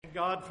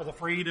Thank God for the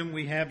freedom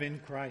we have in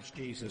Christ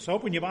Jesus.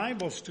 Open your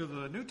Bibles to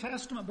the New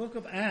Testament book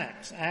of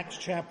Acts, Acts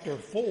chapter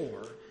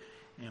 4,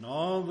 and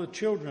all the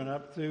children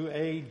up through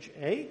age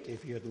 8.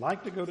 If you'd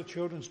like to go to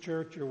children's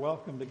church, you're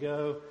welcome to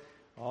go.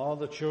 All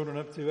the children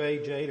up through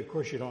age 8, of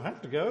course you don't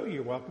have to go.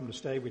 You're welcome to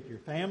stay with your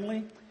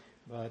family.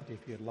 But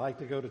if you'd like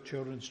to go to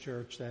children's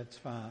church, that's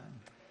fine.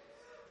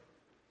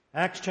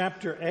 Acts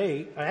chapter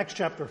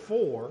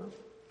 4,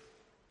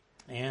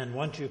 and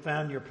once you've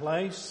found your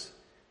place,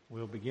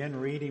 we'll begin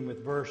reading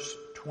with verse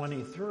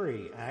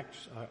 23,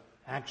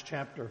 Acts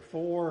chapter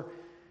 4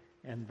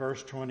 and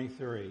verse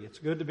 23. It's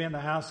good to be in the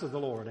house of the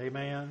Lord.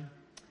 Amen.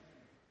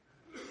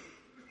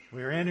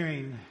 We're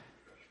entering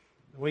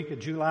the week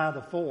of July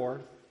the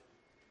 4th.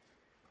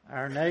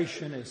 Our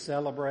nation is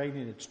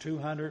celebrating its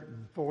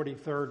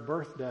 243rd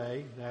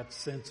birthday. That's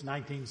since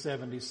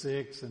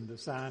 1976 and the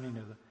signing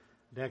of the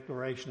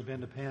Declaration of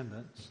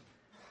Independence.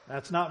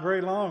 That's not very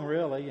long,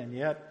 really, and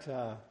yet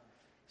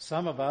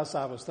some of us,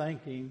 I was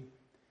thinking,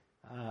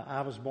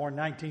 I was born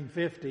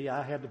 1950.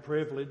 I've had the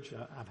privilege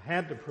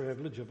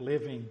of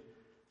living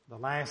the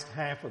last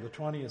half of the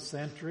 20th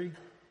century,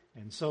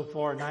 and so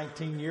far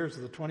 19 years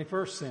of the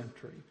 21st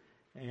century.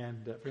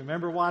 And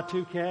remember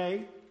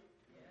Y2K?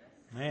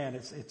 Man,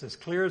 it's as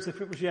clear as if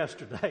it was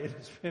yesterday.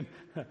 It's been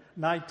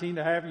 19 and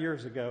a half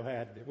years ago,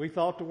 hadn't it? We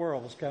thought the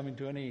world was coming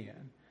to an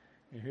end,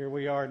 and here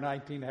we are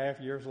 19 and a half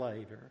years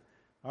later.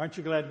 Aren't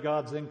you glad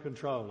God's in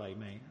control?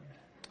 Amen.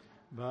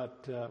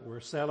 But we're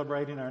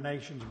celebrating our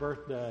nation's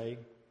birthday.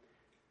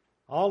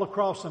 All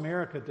across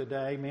America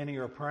today, many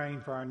are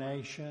praying for our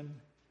nation.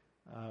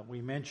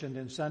 We mentioned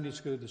in Sunday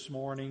school this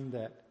morning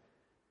that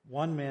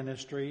one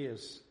ministry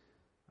is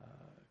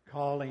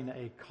calling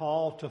a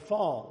call to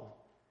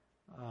fall,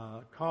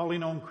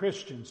 calling on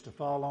Christians to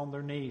fall on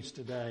their knees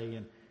today.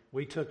 And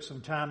we took some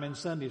time in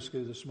Sunday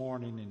school this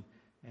morning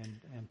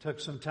and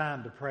took some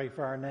time to pray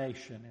for our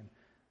nation. And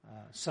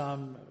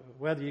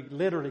whether you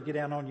literally get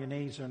down on your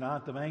knees or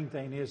not, the main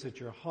thing is that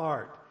your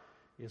heart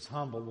is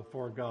humble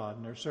before God.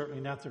 And there's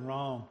certainly nothing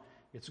wrong.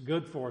 It's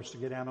good for us to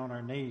get down on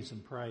our knees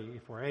and pray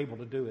if we're able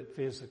to do it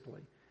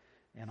physically.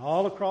 And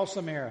all across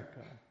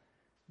America,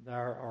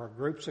 there are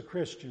groups of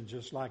Christians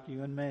just like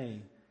you and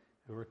me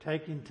who are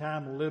taking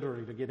time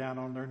literally to get down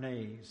on their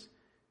knees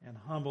and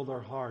humble their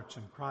hearts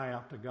and cry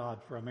out to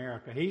God for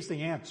America. He's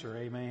the answer,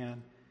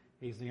 amen.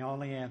 He's the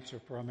only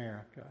answer for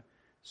America.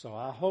 So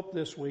I hope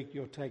this week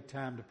you'll take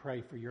time to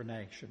pray for your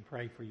nation,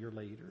 pray for your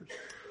leaders.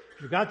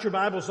 If you've got your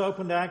Bibles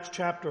open to Acts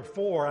chapter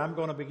 4, I'm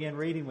going to begin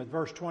reading with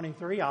verse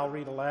 23. I'll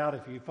read aloud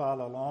if you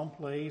follow along,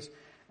 please.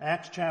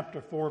 Acts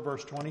chapter 4,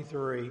 verse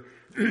 23.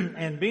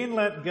 And being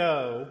let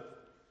go,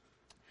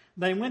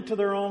 they went to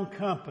their own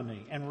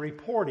company and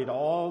reported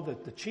all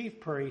that the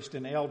chief priest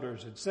and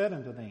elders had said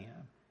unto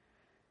them.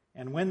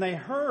 And when they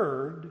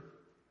heard,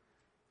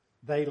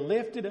 they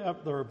lifted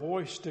up their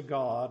voice to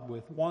God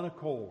with one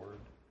accord,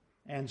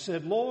 and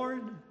said,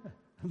 Lord,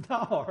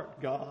 thou art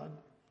God,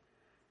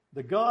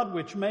 the God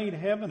which made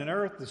heaven and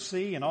earth, the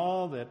sea, and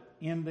all that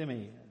in them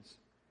is.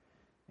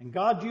 And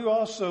God, you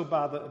also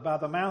by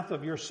the mouth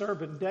of your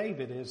servant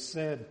David has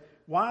said,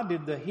 why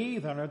did the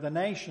heathen or the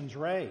nations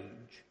rage,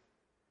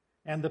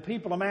 and the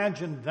people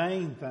imagine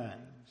vain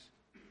things?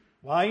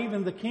 Why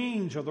even the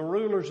kings or the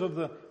rulers of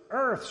the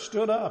earth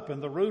stood up,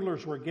 and the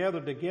rulers were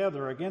gathered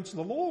together against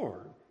the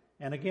Lord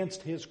and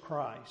against his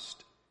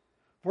Christ.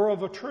 For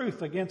of a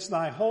truth against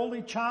thy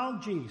holy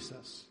child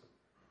Jesus,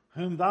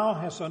 whom thou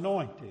hast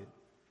anointed,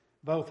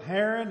 both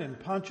Herod and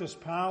Pontius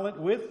Pilate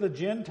with the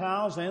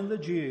Gentiles and the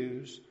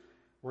Jews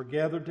were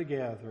gathered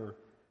together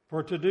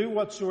for to do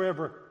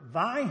whatsoever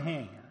thy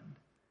hand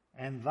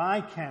and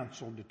thy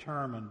counsel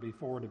determined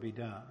before to be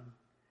done.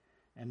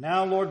 And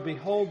now, Lord,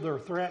 behold their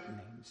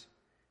threatenings,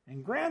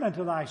 and grant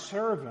unto thy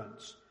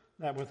servants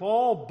that with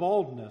all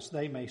boldness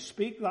they may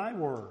speak thy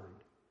word,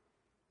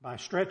 by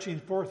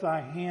stretching forth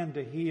thy hand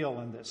to heal,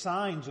 and that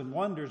signs and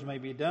wonders may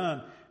be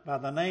done by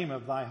the name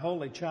of thy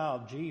holy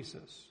child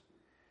Jesus.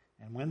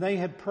 And when they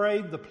had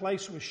prayed, the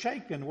place was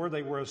shaken where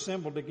they were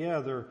assembled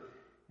together,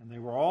 and they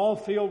were all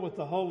filled with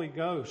the Holy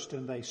Ghost,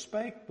 and they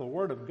spake the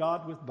word of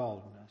God with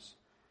boldness.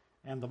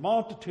 And the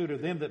multitude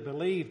of them that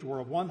believed were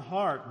of one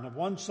heart and of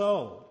one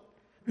soul.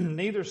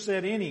 Neither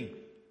said any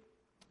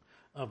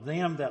of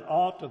them that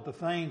aught of the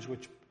things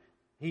which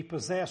he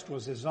possessed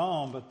was his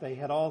own, but they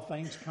had all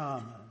things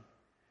common.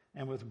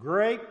 And with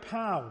great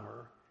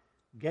power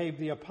gave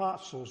the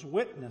apostles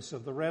witness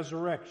of the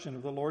resurrection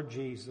of the Lord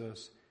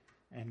Jesus,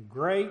 and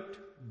great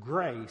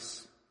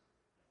grace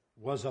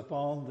was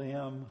upon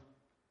them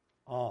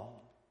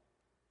all.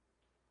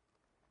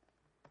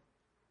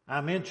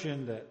 I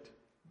mentioned that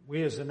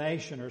we as a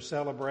nation are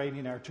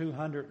celebrating our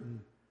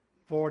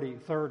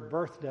 243rd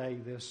birthday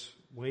this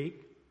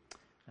week.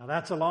 Now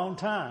that's a long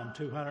time,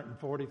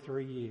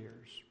 243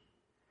 years.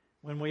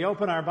 When we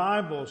open our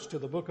Bibles to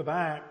the book of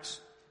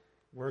Acts,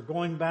 we're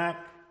going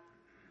back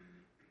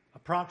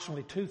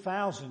approximately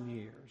 2,000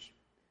 years.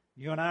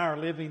 You and I are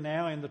living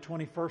now in the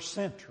 21st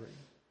century.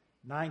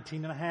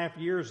 19 and a half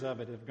years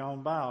of it have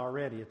gone by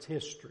already. It's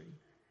history.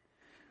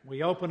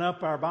 we open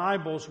up our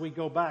Bibles, we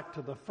go back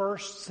to the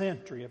first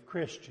century of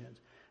Christians.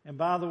 And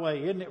by the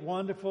way, isn't it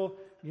wonderful?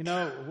 You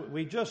know,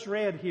 we just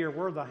read here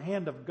where the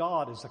hand of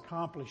God is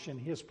accomplishing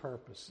His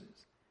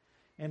purposes.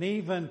 And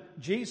even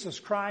Jesus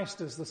Christ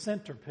is the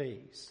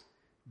centerpiece.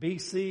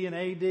 BC and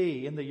AD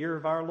in the year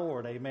of our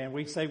Lord. Amen.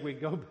 We say we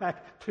go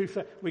back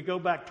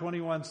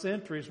 21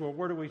 centuries. Well,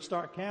 where do we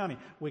start counting?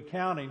 We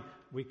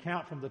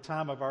count from the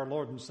time of our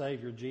Lord and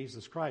Savior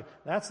Jesus Christ.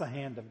 That's the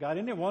hand of God.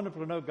 Isn't it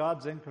wonderful to know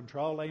God's in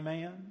control?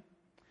 Amen.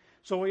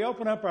 So we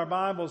open up our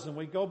Bibles and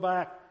we go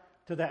back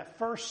to that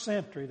first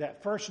century,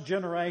 that first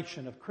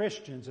generation of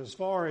Christians as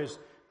far as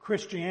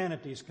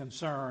Christianity is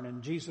concerned,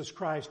 and Jesus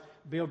Christ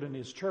building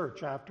His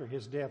church after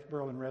His death,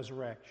 burial, and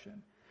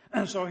resurrection.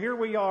 And so here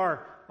we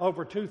are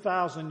over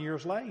 2,000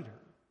 years later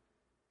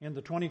in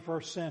the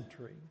 21st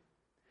century.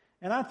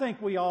 And I think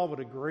we all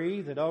would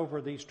agree that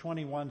over these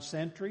 21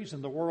 centuries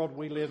and the world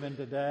we live in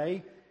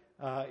today,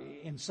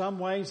 in some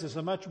ways is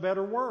a much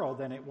better world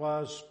than it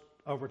was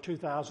over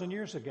 2,000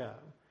 years ago.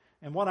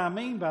 And what I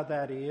mean by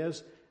that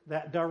is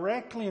that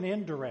directly and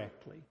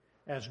indirectly,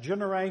 as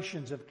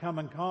generations have come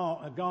and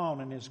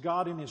gone, and as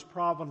God in His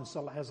providence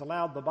has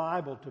allowed the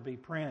Bible to be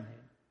printed,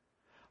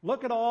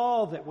 look at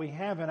all that we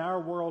have in our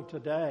world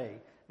today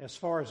as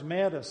far as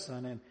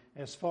medicine and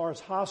as far as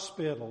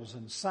hospitals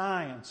and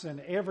science and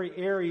every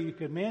area you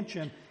could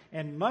mention,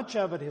 and much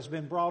of it has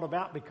been brought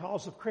about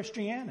because of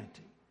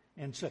Christianity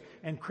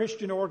and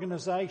Christian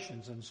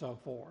organizations and so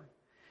forth.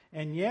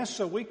 And yes,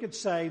 so we could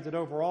say that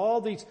over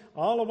all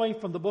the way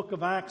from the book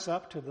of Acts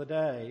up to the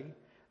day,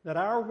 that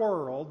our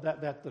world,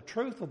 that the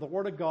truth of the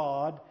Word of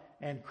God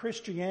and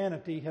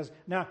Christianity has...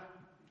 Now,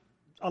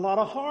 a lot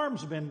of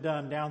harm's been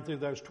done down through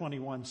those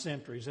 21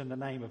 centuries in the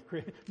name of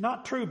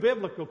not true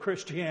biblical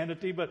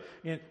Christianity, but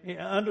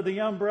under the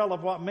umbrella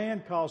of what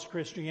man calls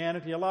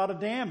Christianity, a lot of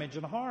damage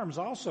and harm's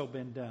also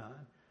been done.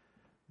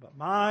 But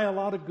a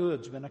lot of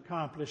good's been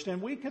accomplished.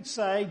 And we could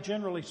say,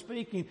 generally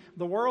speaking,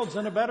 the world's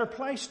in a better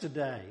place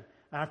today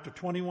after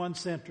 21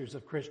 centuries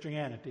of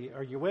Christianity.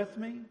 Are you with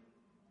me?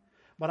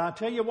 But I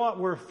tell you what,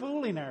 we're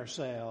fooling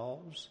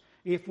ourselves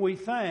if we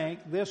think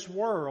this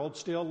world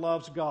still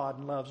loves God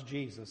and loves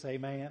Jesus.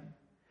 Amen?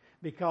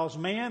 Because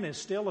man is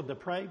still a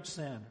depraved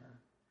sinner.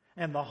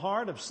 And the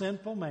heart of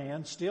sinful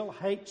man still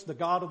hates the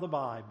God of the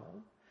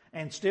Bible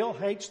and still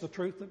hates the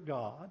truth of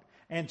God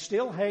and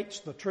still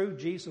hates the true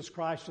Jesus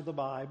Christ of the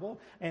Bible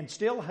and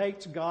still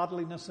hates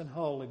godliness and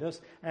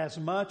holiness as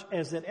much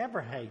as it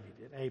ever hated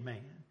it.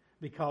 Amen?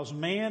 Because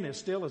man is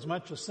still as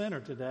much a sinner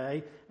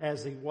today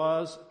as he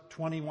was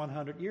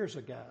 2,100 years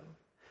ago.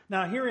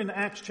 Now, here in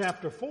Acts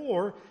chapter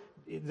 4,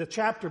 the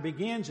chapter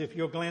begins, if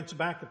you'll glance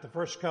back at the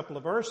first couple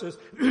of verses,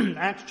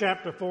 Acts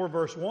chapter 4,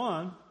 verse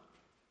 1,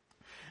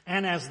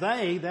 and as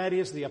they, that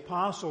is the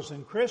apostles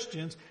and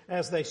Christians,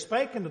 as they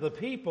spake unto the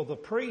people, the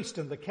priests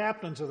and the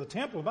captains of the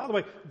temple. By the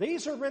way,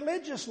 these are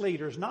religious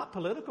leaders, not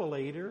political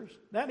leaders.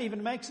 That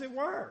even makes it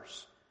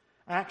worse.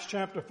 Acts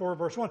chapter 4,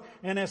 verse 1.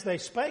 And as they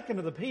spake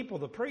unto the people,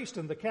 the priest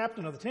and the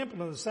captain of the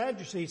temple and the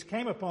Sadducees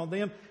came upon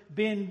them,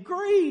 being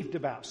grieved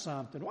about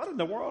something. What in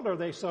the world are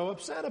they so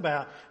upset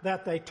about?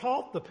 That they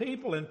taught the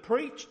people and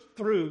preached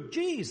through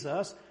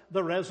Jesus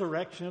the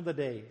resurrection of the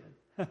dead.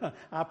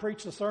 I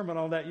preached a sermon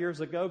on that years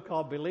ago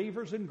called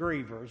Believers and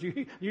Grievers.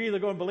 You're either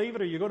going to believe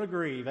it or you're going to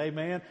grieve.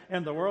 Amen.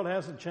 And the world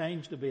hasn't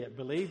changed a bit.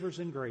 Believers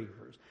and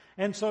grievers.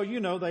 And so,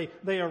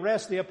 they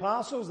arrest the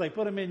apostles, they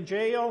put them in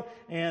jail,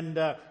 and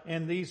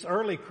these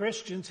early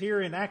Christians here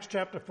in Acts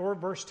chapter 4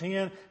 verse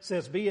 10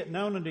 says, Be it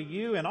known unto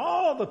you and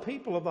all the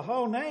people of the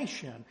whole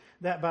nation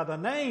that by the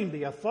name,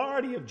 the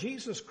authority of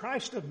Jesus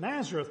Christ of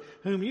Nazareth,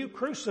 whom you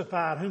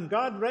crucified, whom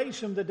God raised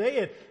from the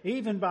dead,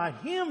 even by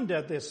Him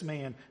doth this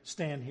man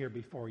stand here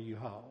before you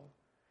whole.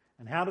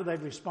 And how do they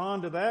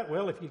respond to that?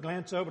 Well, if you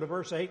glance over to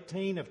verse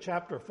 18 of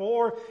chapter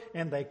 4,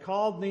 and they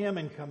called them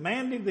and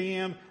commanded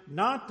them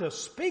not to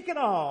speak at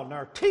all,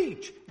 nor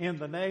teach in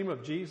the name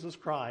of Jesus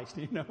Christ.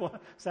 You know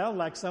what? Sounds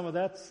like some of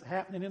that's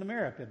happening in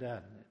America, doesn't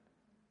it?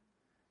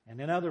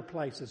 And in other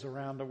places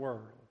around the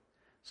world.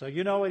 So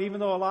even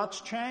though a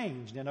lot's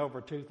changed in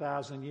over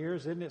 2,000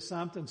 years, isn't it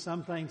something?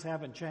 Some things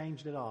haven't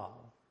changed at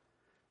all.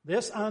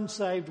 This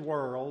unsaved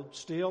world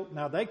still,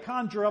 now they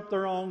conjure up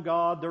their own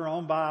God, their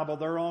own Bible,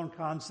 their own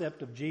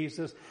concept of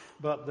Jesus,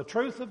 but the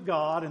truth of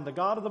God and the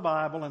God of the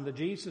Bible and the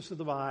Jesus of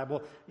the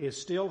Bible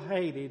is still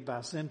hated by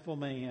sinful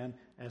men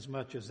as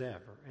much as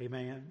ever.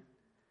 Amen?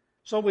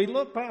 So we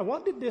look back,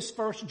 what did this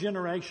first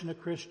generation of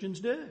Christians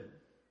do?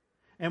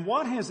 And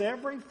what has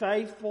every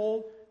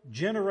faithful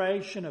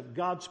generation of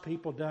God's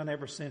people done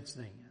ever since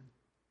then?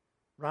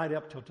 Right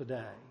up till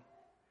today.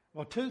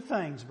 Well, two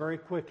things very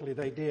quickly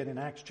they did in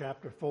Acts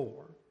chapter 4.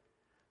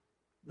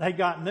 They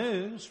got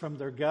news from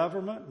their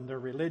government and their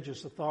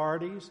religious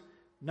authorities.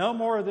 No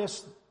more of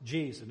this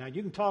Jesus. Now,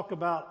 you can talk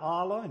about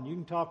Allah and you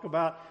can talk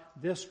about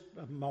this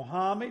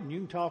Muhammad and you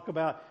can talk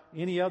about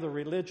any other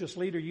religious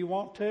leader you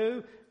want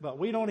to, but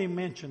we don't even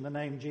mention the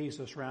name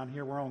Jesus around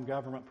here. We're on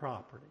government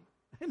property.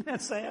 Isn't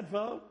that sad,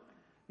 folks?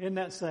 Isn't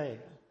that sad?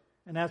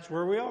 And that's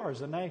where we are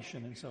as a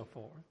nation and so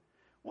forth.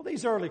 Well,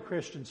 these early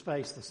Christians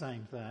faced the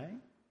same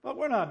thing, but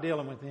we're not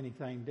dealing with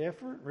anything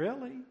different,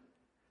 really.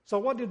 So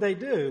what did they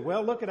do?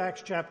 Well, look at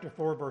Acts chapter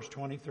 4, verse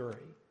 23.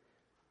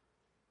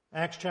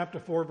 Acts chapter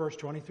 4, verse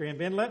 23. And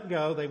being let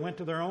go, they went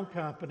to their own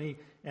company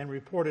and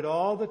reported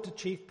all that the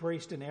chief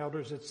priests and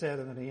elders had said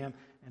unto them.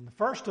 And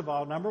first of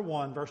all, number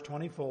 1, verse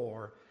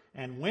 24.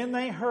 And when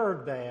they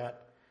heard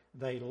that,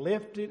 they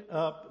lifted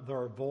up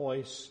their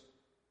voice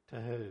to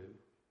who?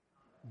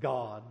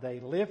 God. They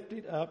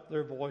lifted up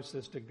their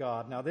voices to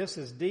God. Now this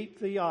is deep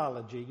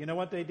theology. You know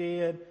what they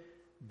did?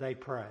 They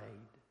prayed.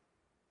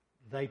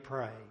 They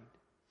prayed.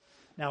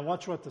 Now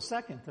watch what the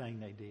second thing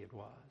they did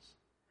was.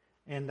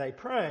 And they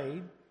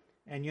prayed,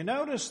 and you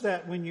notice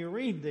that when you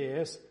read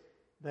this,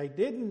 they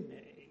didn't,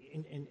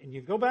 and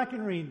you go back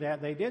and read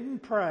that, they didn't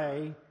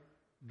pray,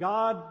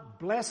 God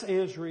bless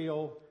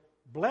Israel,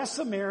 bless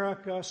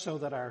America so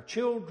that our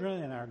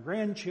children and our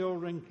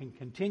grandchildren can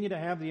continue to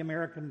have the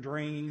American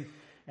dream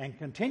and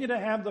continue to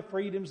have the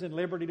freedoms and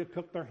liberty to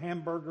cook their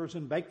hamburgers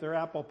and bake their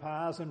apple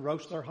pies and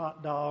roast their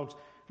hot dogs.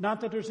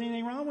 Not that there's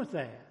anything wrong with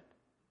that.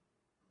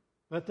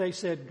 But they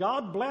said,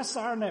 God bless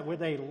our nation.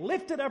 They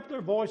lifted up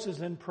their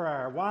voices in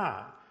prayer.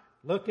 Why?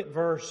 Look at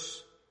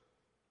verse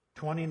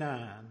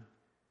 29.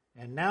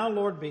 And now,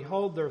 Lord,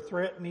 behold their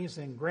threatenings,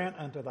 and grant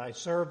unto thy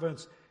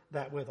servants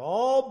that with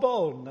all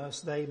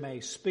boldness they may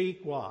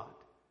speak what?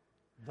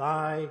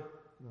 Thy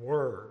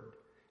word.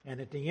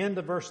 And at the end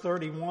of verse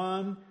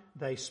 31,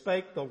 they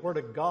spake the word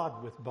of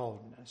God with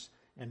boldness.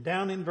 And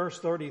down in verse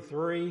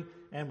 33,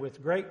 and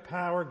with great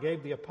power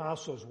gave the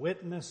apostles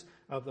witness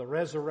of the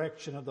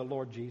resurrection of the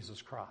Lord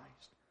Jesus Christ.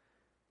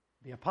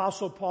 The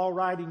apostle Paul,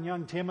 writing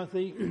young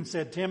Timothy,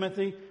 said,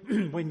 Timothy,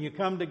 when you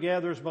come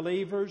together as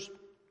believers,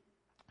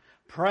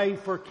 pray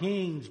for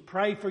kings,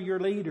 pray for your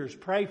leaders,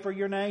 pray for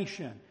your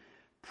nation.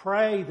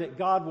 Pray that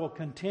God will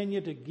continue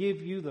to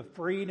give you the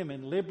freedom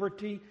and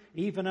liberty,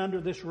 even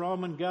under this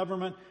Roman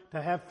government,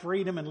 to have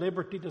freedom and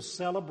liberty to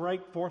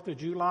celebrate 4th of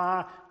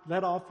July,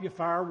 let off your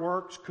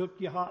fireworks, cook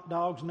your hot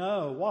dogs.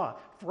 No,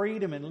 what?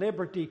 Freedom and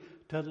liberty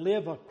to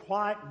live a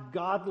quiet,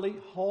 godly,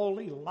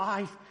 holy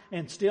life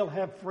and still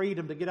have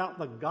freedom to get out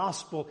the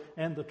gospel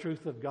and the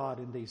truth of God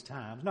in these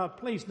times. Now,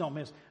 please don't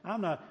miss.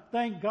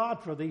 Thank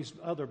God for these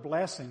other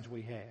blessings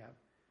we have.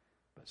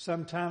 But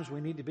sometimes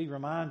we need to be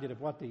reminded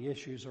of what the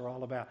issues are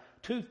all about.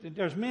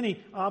 There's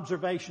many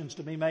observations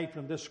to be made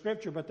from this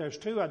scripture, but there's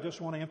two I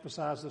just want to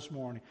emphasize this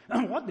morning.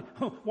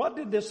 What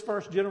did this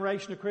first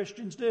generation of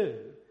Christians do?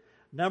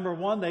 Number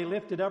one, they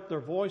lifted up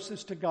their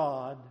voices to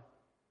God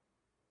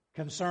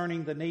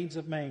concerning the needs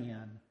of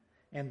man.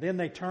 And then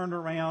they turned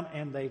around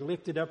and they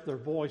lifted up their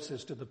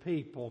voices to the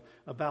people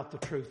about the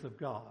truth of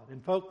God.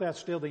 And folk, that's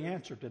still the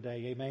answer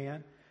today,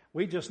 amen?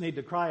 We just need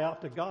to cry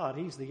out to God.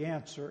 He's the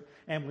answer.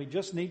 And we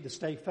just need to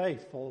stay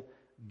faithful,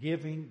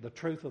 giving the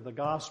truth of the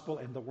gospel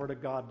and the word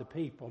of God to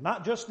people.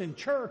 Not just in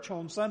church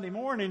on Sunday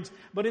mornings,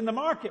 but in the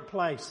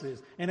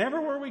marketplaces and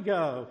everywhere we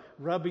go,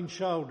 rubbing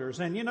shoulders.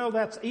 And you know,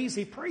 that's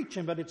easy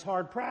preaching, but it's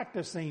hard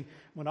practicing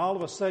when all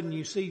of a sudden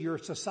you see your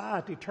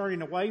society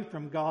turning away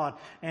from God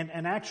and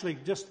actually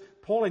just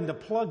pulling the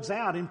plugs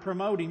out in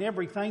promoting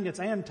everything that's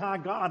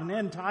anti-God and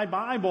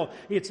anti-Bible.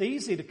 It's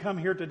easy to come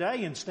here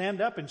today and stand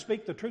up and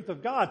speak the truth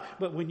of God,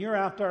 but when you're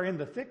out there in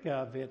the thick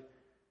of it,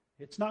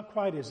 it's not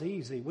quite as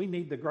easy. We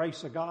need the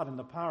grace of God and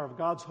the power of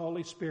God's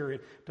Holy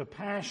Spirit to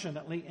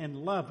passionately and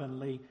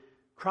lovingly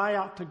cry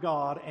out to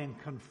God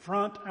and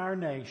confront our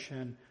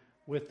nation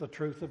with the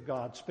truth of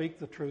God. Speak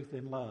the truth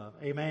in love.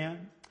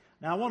 Amen?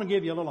 Now, I want to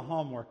give you a little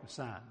homework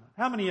assignment.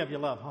 How many of you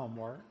love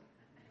homework?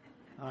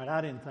 All right,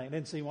 I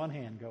didn't see one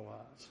hand go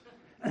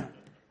up.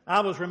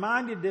 I was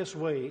reminded this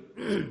week,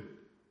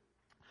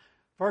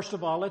 first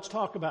of all, let's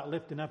talk about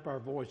lifting up our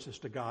voices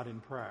to God in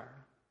prayer.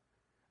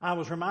 I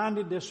was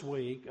reminded this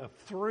week of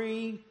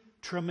 3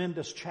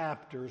 tremendous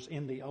chapters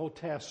in the Old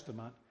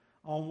Testament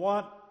on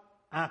what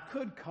I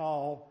could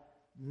call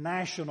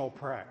national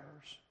prayers,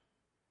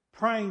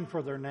 praying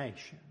for their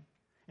nation.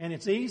 And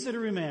it's easy to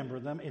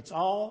remember them. It's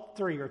all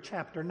 3 are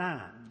chapter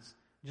 9s.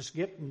 Just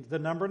get the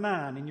number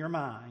 9 in your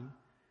mind.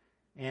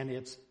 And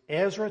it's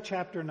Ezra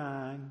chapter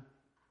 9,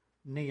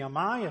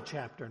 Nehemiah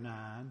chapter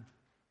 9,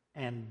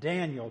 and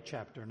Daniel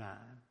chapter 9.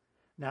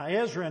 Now,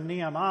 Ezra and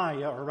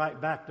Nehemiah are right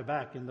back to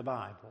back in the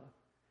Bible.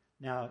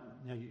 Now,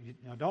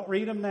 don't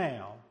read them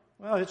now.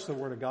 Well, it's the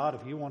Word of God.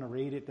 If you want to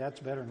read it,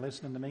 that's better than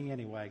listening to me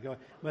anyway.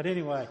 But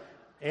anyway,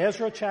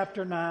 Ezra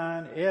chapter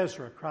 9,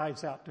 Ezra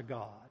cries out to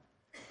God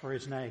for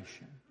his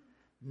nation.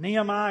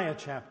 Nehemiah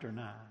chapter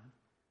 9,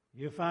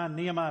 you find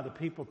Nehemiah, the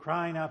people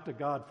crying out to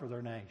God for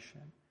their nation.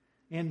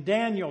 In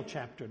Daniel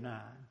chapter 9,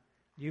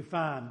 you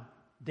find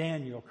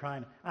Daniel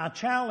crying. I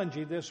challenge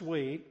you this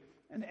week,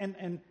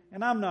 and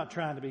I'm not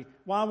trying to be,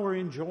 while we're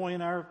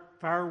enjoying our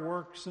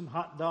fireworks and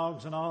hot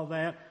dogs and all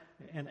that,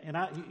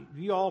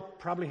 you all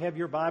probably have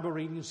your Bible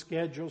reading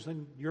schedules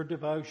and your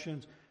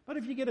devotions, but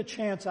if you get a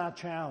chance, I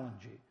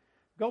challenge you.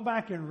 Go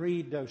back and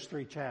read those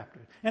 3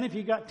 chapters. And if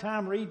you got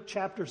time, read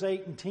chapters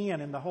 8 and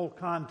 10 in the whole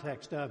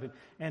context of it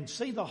and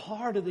see the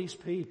heart of these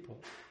people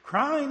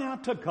crying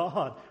out to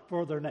God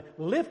for their name,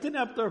 lifting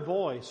up their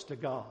voice to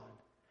God.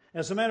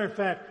 As a matter of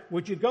fact,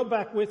 would you go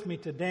back with me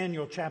to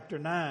Daniel chapter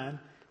 9?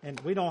 And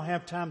we don't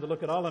have time to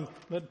look at all of them,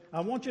 but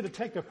I want you to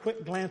take a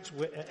quick glance.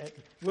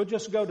 We'll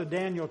just go to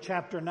Daniel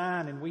chapter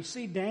 9, and we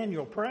see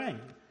Daniel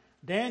praying.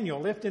 Daniel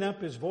lifting up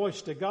his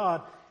voice to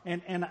God.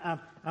 And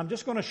I'm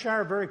just going to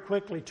share very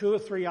quickly 2 or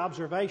 3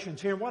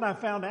 observations here. What I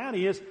found out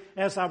is,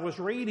 as I was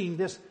reading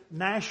this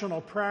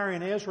national prayer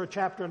in Ezra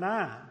chapter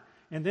 9,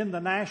 and then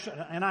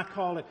and I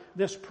call it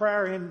this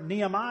prayer in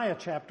Nehemiah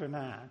chapter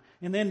 9,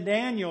 and then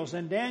Daniel's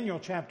in Daniel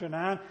chapter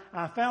 9,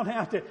 I found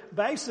out that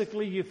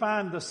basically you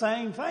find the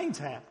same things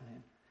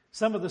happening,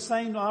 some of the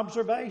same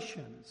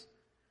observations.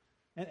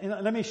 And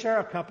let me share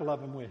a couple of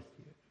them with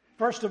you.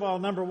 First of all,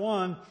 number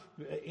 1,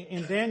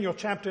 in Daniel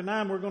chapter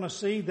 9, we're going to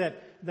see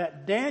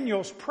that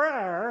Daniel's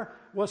prayer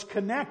was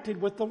connected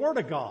with the Word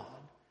of God.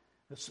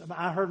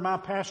 I heard my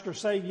pastor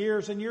say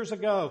years and years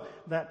ago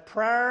that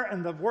prayer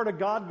and the Word of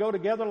God go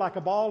together like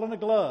a ball and a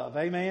glove.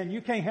 Amen.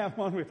 You can't have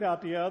one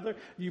without the other.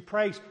 You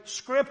pray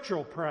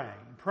scriptural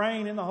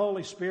praying in the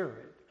Holy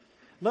Spirit.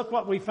 Look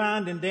what we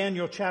find in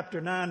Daniel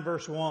chapter 9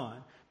 verse 1.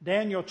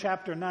 Daniel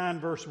chapter 9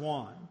 verse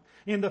 1.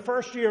 In the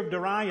first year of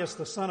Darius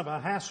the son of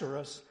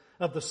Ahasuerus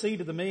of the seed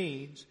of the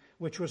Medes,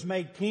 which was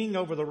made king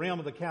over the realm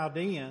of the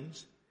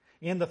Chaldeans,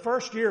 in the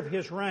first year of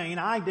his reign,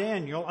 I,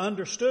 Daniel,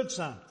 understood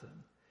something.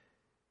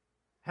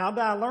 How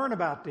did I learn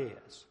about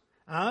this?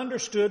 I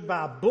understood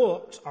by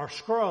books or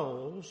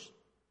scrolls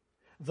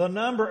the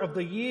number of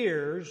the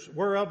years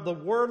whereof the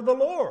word of the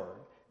Lord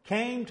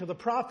came to the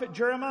prophet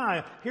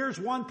Jeremiah. Here's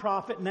one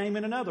prophet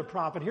naming another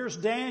prophet. Here's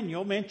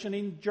Daniel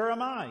mentioning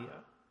Jeremiah.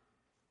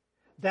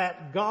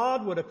 That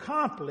God would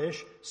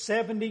accomplish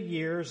 70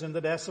 years in the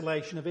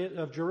desolation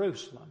of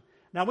Jerusalem.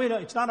 Now,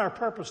 it's not our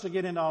purpose to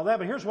get into all that,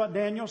 but here's what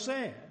Daniel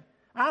said.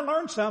 I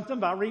learned something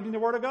by reading the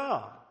Word of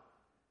God.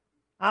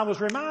 I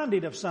was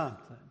reminded of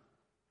something.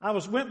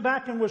 Went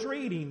back and was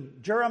reading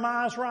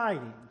Jeremiah's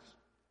writings,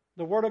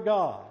 the Word of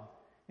God,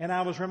 and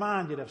I was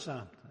reminded of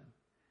something.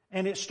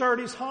 And it stirred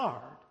his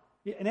heart.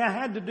 And it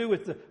had to do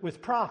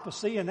with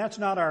prophecy, and that's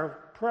not our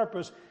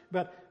purpose,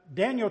 but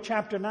Daniel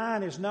chapter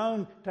 9 is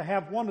known to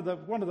have one of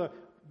the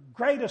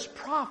greatest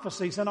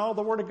prophecies in all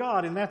the Word of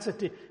God, and that's at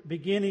the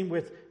beginning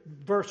with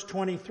verse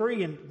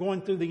 23 and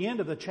going through the end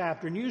of the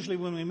chapter. And usually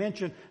when we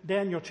mention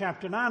Daniel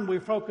chapter 9,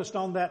 we're focused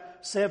on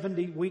that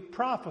 70-week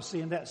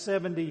prophecy and that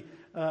 70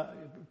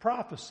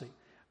 prophecy.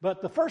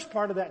 But the first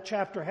part of that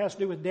chapter has to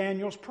do with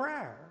Daniel's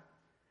prayer.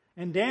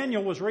 And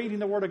Daniel was reading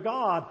the Word of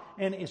God,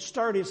 and it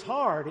stirred his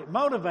heart. It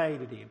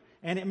motivated him,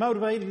 and it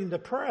motivated him to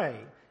pray.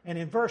 And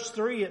in verse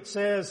 3 it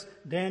says,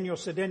 Daniel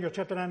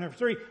chapter 9 verse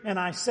 3, and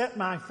I set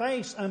my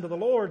face unto the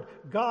Lord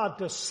God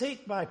to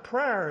seek by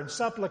prayer and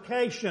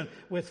supplication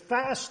with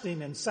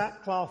fasting and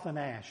sackcloth and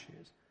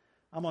ashes.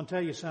 I'm going to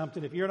tell you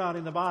something. If you're not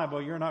in the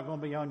Bible, you're not going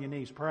to be on your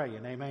knees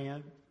praying.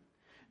 Amen?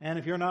 And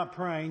if you're not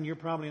praying, you're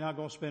probably not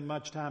going to spend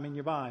much time in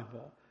your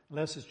Bible.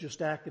 Unless it's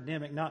just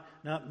academic, not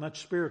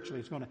much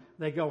spiritually.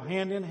 They go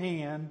hand in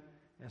hand,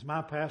 as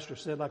my pastor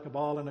said, like a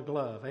ball and a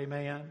glove.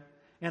 Amen?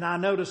 And I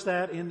noticed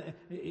that in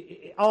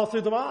all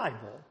through the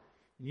Bible.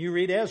 You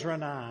read Ezra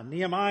 9,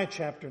 Nehemiah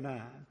chapter 9.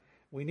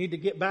 We need to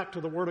get back to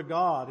the Word of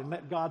God and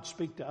let God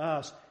speak to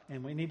us,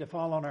 and we need to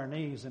fall on our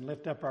knees and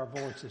lift up our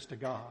voices to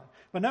God.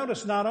 But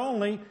notice not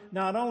only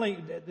how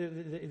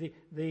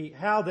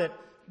that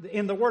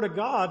in the Word of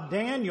God,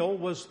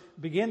 Daniel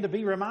began to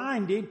be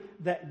reminded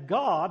that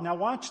God, now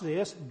watch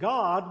this,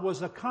 God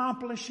was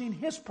accomplishing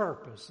His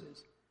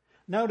purposes.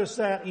 Notice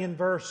that in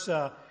verse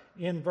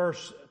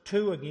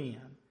 2 again.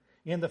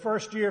 In the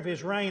first year of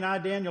his reign, I,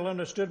 Daniel,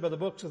 understood by the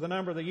books of the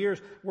number of the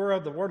years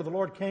whereof the word of the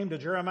Lord came to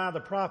Jeremiah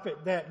the prophet,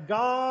 that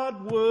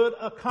God would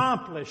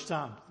accomplish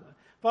something.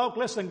 Folks,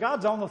 listen,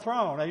 God's on the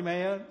throne,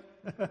 amen?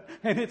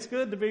 And it's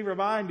good to be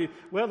reminded,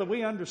 whether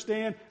we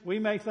understand, we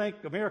may think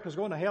America's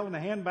going to hell in a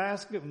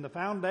handbasket and the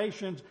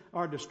foundations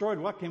are destroyed.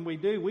 What can we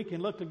do? We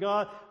can look to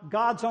God.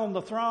 God's on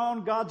the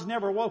throne. God's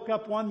never woke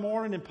up one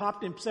morning and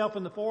popped himself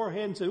in the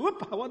forehead and said,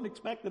 whoop, I wasn't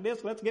expecting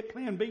this. Let's get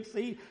plan B,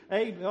 C,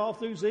 A, all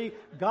through Z.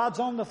 God's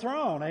on the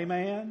throne.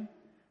 Amen.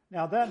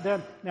 Now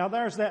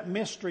there's that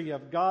mystery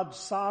of God's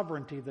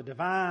sovereignty, the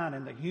divine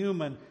and the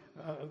human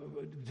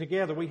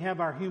together. We have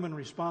our human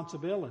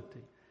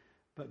responsibility.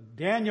 But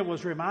Daniel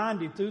was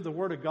reminded through the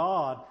Word of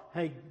God,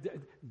 hey,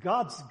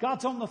 God's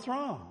on the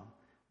throne.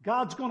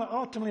 God's going to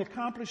ultimately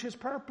accomplish His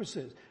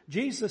purposes.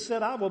 Jesus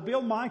said, I will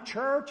build my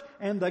church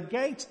and the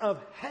gates of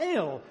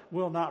hell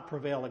will not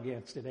prevail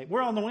against it.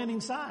 We're on the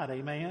winning side,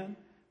 amen?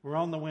 We're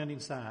on the winning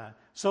side.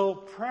 So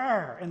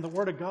prayer and the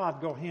Word of God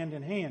go hand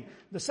in hand.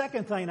 The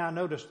second thing I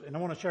noticed, and I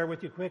want to share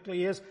with you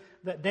quickly, is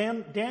that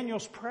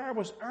Daniel's prayer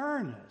was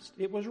earnest.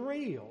 It was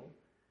real.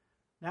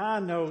 Now I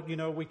know,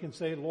 we can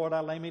say, Lord,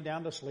 I lay me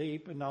down to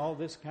sleep and all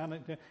this kind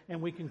of thing,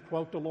 and we can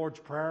quote the Lord's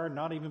Prayer and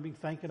not even be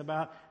thinking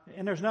about,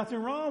 and there's nothing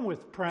wrong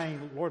with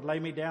praying, Lord, lay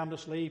me down to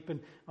sleep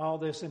and all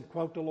this and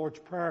quote the Lord's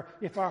Prayer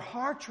if our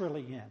heart's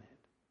really in it.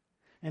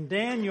 And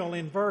Daniel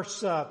in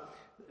verse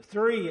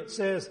 3, it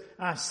says,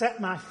 I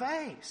set my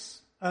face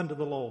unto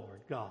the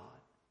Lord God.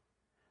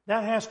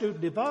 That has to do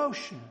with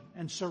devotion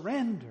and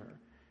surrender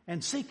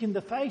and seeking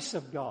the face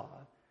of God.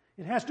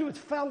 It has to do with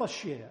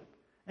fellowship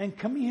and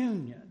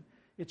communion.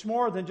 It's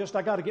more than just,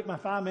 I got to get my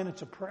 5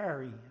 minutes of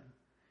prayer in.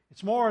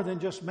 It's more than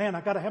just, man,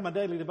 I got to have my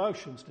daily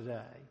devotions today,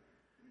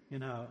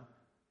 and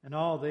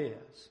all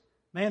this.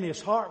 Man,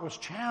 his heart was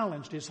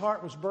challenged. His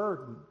heart was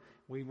burdened.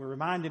 We were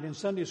reminded in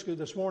Sunday school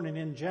this morning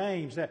in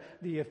James that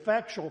the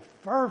effectual,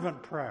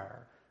 fervent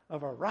prayer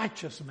of a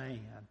righteous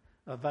man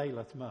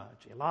availeth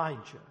much.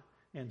 Elijah.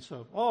 And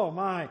so,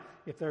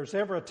 if there's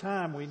ever a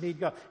time we need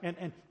God.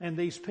 And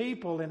these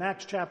people in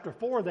Acts chapter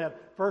 4,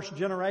 that first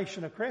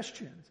generation of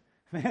Christians,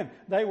 man,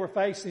 they were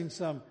facing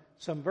some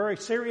very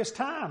serious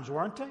times,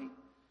 weren't they?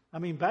 I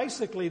mean,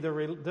 basically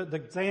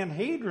the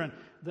Sanhedrin,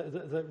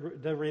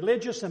 the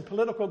religious and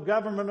political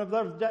government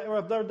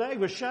of their day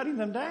was shutting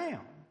them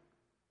down.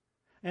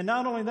 And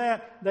not only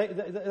that,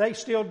 they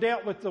still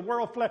dealt with the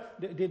world flesh.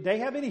 Did they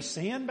have any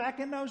sin back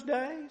in those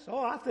days?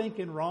 Oh, I think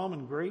in Rome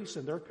and Greece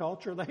and their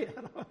culture, they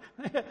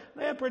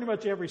had pretty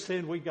much every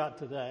sin we got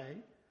today.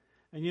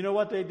 And you know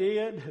what they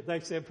did? They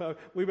said,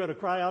 we better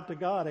cry out to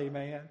God,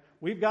 amen.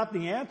 We've got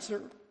the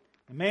answer.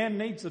 A man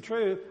needs the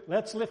truth.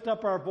 Let's lift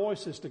up our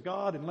voices to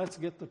God and let's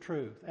get the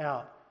truth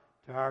out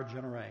to our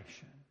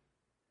generation.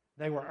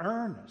 They were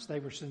earnest. They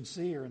were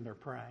sincere in their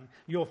praying.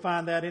 You'll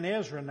find that in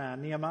Ezra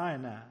 9, Nehemiah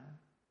 9.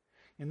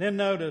 And then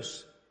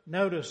notice,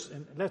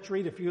 and let's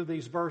read a few of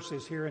these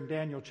verses here in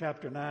Daniel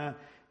chapter 9.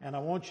 And I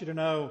want you to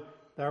know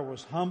there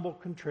was humble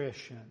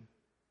contrition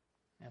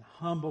and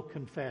humble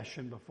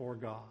confession before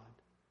God.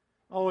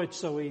 Oh, it's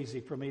so easy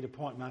for me to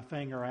point my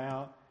finger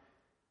out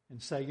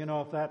and say,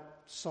 if that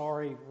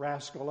sorry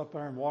rascal up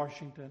there in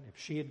Washington,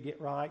 if she'd get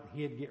right,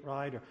 he'd get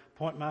right, or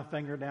point my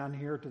finger down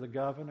here to the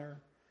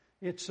governor.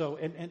 It's so,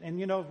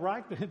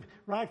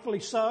 rightfully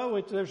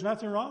so, there's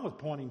nothing wrong with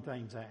pointing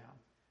things out.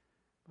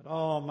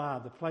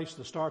 But the place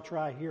to start's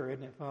right here,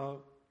 isn't it,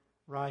 folks?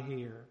 Right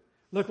here.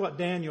 Look what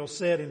Daniel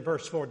said in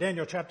verse 4.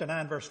 Daniel chapter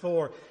 9, verse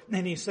 4.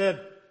 And he said,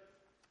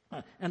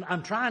 and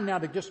I'm trying now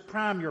to just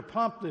prime your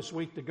pump this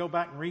week to go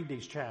back and read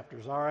these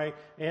chapters, all right?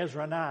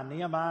 Ezra 9,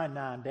 Nehemiah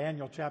 9,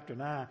 Daniel chapter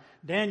 9.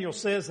 Daniel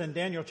says in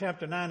Daniel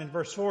chapter 9 and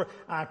verse 4,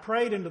 I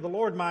prayed unto the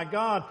Lord my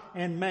God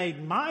and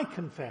made my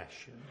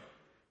confession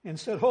and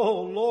said,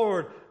 Oh,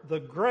 Lord, the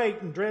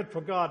great and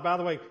dreadful God. By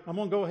the way, I'm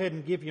going to go ahead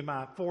and give you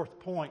my fourth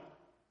point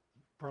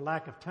for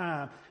lack of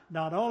time.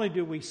 Not only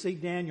do we see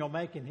Daniel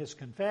making his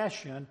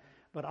confession,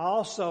 but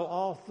also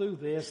all through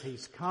this,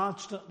 he's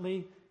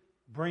constantly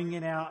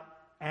bringing out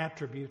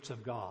attributes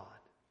of God,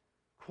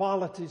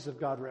 qualities of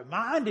God,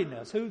 reminding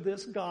us who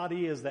this God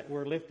is that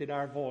we're lifting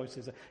our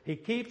voices. He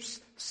keeps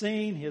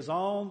seeing his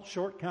own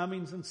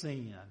shortcomings and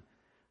sin,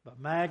 but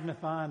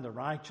magnifying the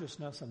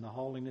righteousness and the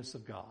holiness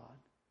of God.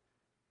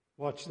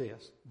 Watch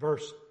this.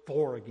 Verse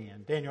 4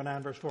 again. Daniel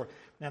 9, verse 4.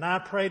 And I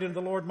prayed unto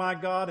the Lord my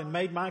God and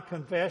made my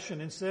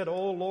confession and said,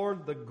 O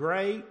Lord, the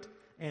great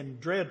and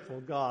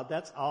dreadful God.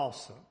 That's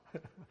awesome.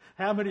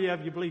 How many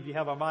of you believe you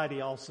have a mighty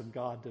awesome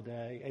God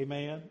today?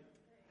 Amen.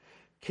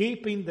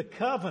 Keeping the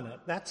covenant.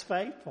 That's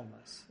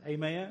faithfulness.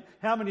 Amen.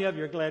 How many of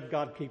you are glad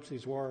God keeps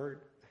his word?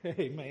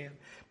 Amen.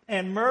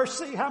 And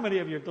mercy. How many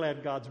of you are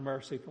glad God's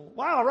merciful?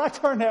 Wow, right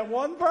there in that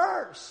one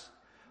verse.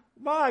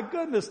 My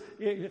goodness,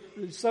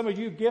 some of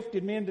you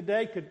gifted men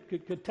today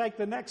could take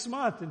the next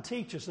month and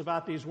teach us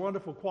about these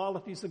wonderful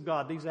qualities of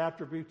God, these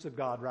attributes of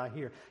God right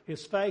here.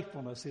 His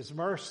faithfulness, his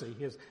mercy,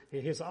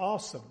 his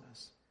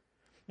awesomeness.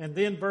 And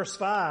then verse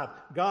 5,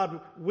 God,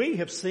 we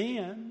have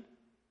sinned.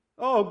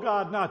 Oh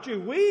God, not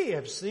you. We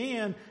have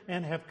sinned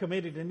and have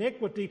committed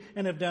iniquity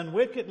and have done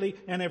wickedly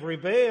and have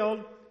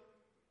rebelled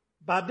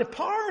by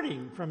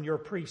departing from your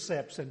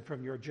precepts and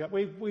from your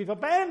judgment. We've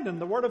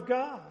abandoned the word of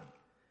God.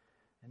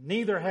 And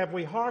neither have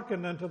we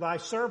hearkened unto thy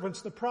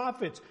servants the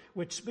prophets,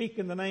 which speak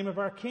in the name of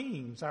our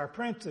kings, our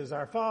princes,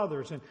 our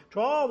fathers, and to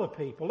all the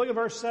people. Look at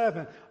verse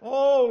 7.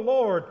 O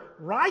Lord,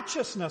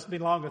 righteousness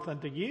belongeth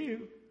unto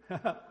you,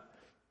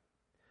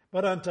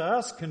 but unto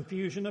us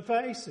confusion of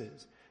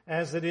faces,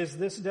 as it is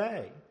this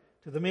day,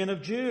 to the men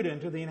of Judah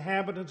and to the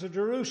inhabitants of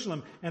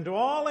Jerusalem, and to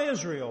all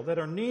Israel that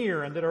are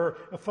near and that are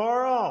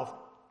afar off,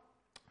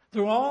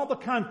 through all the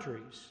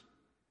countries,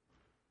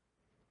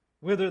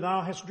 whither thou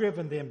hast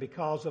driven them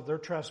because of their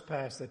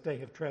trespass that they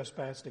have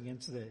trespassed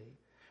against thee.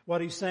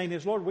 What he's saying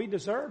is, Lord, we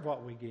deserve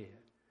what we get.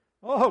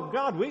 Oh,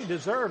 God, we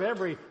deserve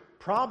every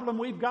problem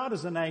we've got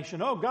as a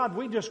nation. Oh, God,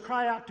 we just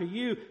cry out to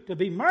you to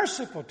be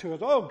merciful to us.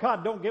 Oh,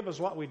 God, don't give us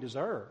what we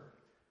deserve.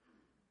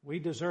 We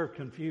deserve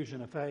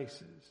confusion of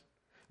faces.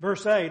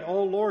 Verse 8,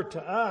 O Lord,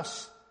 to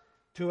us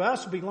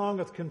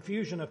belongeth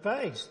confusion of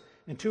face,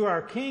 and to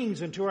our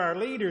kings and to our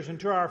leaders and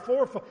to our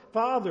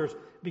forefathers,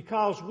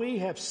 because we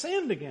have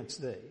sinned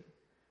against thee.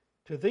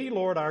 To thee,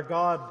 Lord our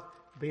God,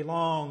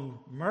 belong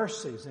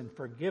mercies and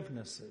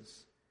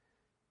forgivenesses,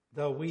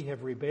 though we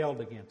have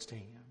rebelled against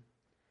him.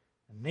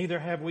 And neither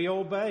have we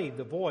obeyed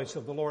the voice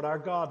of the Lord our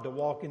God to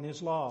walk in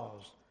his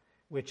laws,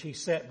 which he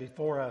set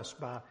before us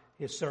by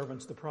his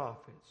servants the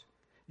prophets.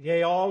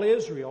 Yea, all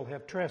Israel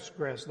have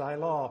transgressed thy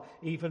law,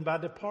 even by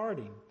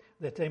departing,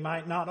 that they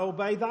might not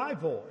obey thy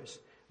voice.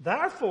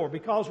 Therefore,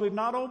 because we've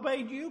not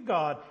obeyed you,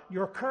 God,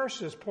 your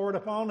curse is poured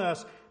upon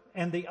us,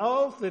 and the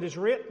oath that is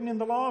written in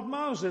the law of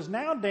Moses.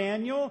 Now,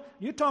 Daniel,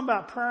 you're talking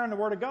about prayer and the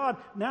Word of God.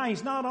 Now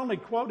he's not only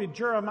quoted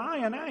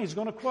Jeremiah, now he's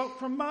going to quote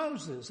from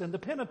Moses and the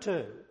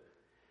Pentateuch.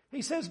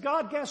 He says,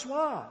 God, guess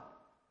what?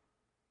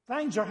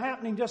 Things are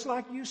happening just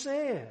like you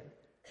said.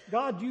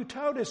 God, you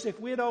told us if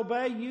we'd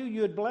obey you,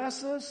 you'd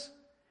bless us.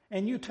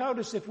 And you told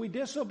us if we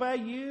disobey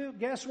you,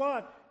 guess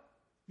what?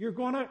 You're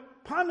going to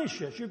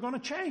punish us. You're going to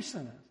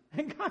chasten us.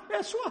 And God,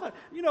 guess what?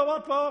 You know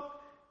what, folks?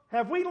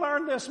 Have we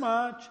learned this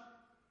much?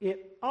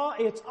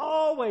 It's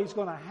always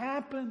going to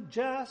happen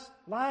just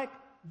like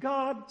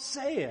God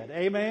said.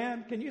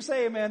 Amen? Can you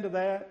say amen to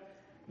that?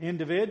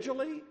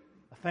 Individually,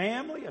 a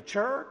family, a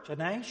church, a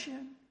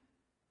nation.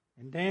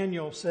 And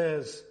Daniel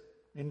says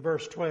in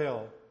verse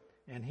 12,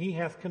 and he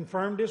hath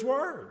confirmed his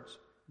words.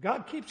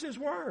 God keeps his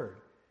word,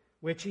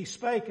 which he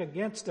spake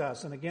against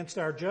us and against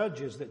our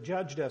judges that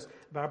judged us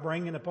by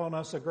bringing upon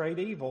us a great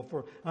evil.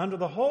 For under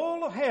the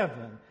whole of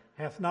heaven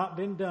hath not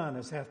been done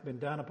as hath been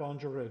done upon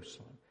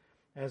Jerusalem.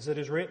 As it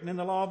is written in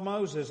the law of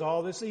Moses,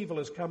 all this evil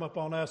has come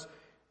upon us.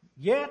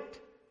 Yet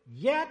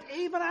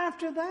even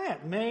after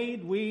that,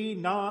 made we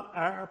not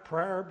our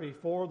prayer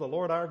before the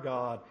Lord our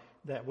God,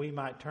 that we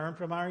might turn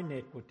from our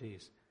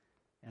iniquities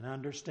and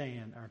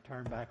understand or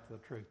turn back to the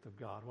truth of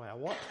God. Wow,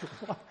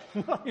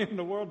 what in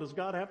the world does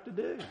God have to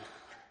do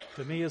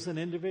to me as an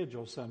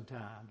individual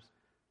sometimes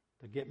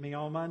to get me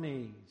on my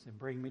knees and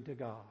bring me to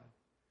God?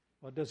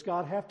 What does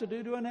God have to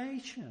do to a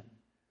nation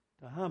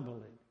to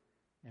humble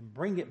it and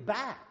bring it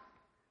back?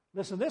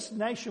 Listen, this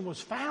nation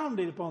was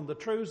founded upon the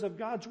truths of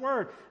God's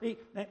Word.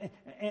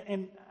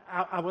 And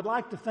I would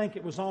like to think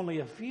it was only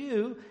a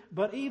few,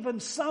 but even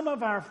some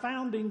of our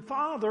founding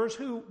fathers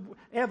who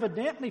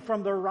evidently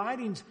from their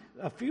writings,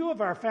 a few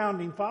of our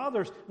founding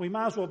fathers, we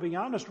might as well be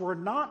honest, were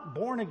not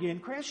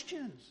born-again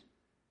Christians.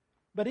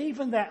 But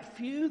even that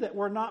few that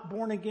were not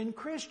born-again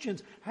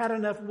Christians had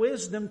enough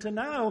wisdom to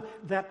know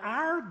that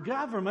our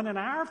government and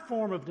our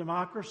form of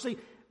democracy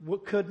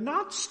could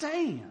not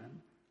stand.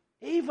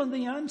 Even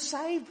the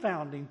unsaved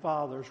founding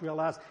fathers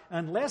realized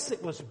unless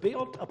it was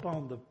built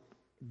upon the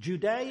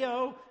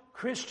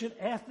Judeo-Christian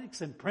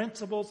ethics and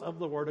principles of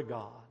the Word of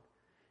God.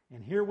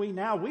 And here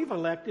we've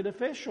elected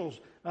officials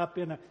up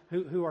in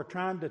who are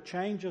trying to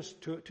change us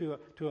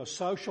to a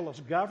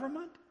socialist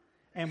government.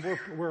 And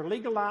we're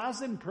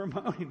legalizing,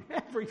 promoting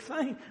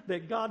everything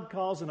that God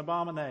calls an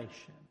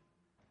abomination.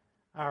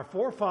 Our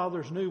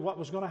forefathers knew what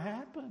was going to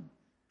happen.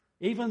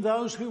 Even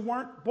those who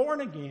weren't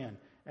born again,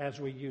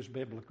 as we use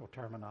biblical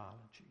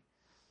terminology.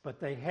 But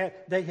they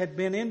had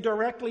been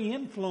indirectly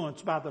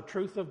influenced by the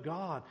truth of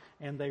God,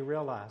 and they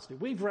realized it.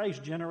 We've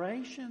raised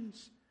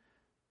generations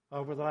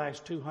over the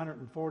last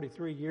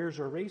 243 years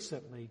or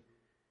recently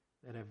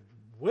that have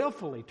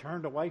willfully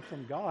turned away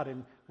from God,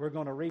 and we're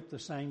going to reap the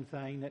same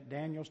thing that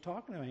Daniel's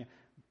talking about.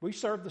 We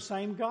serve the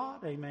same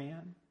God,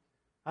 amen.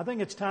 I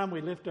think it's time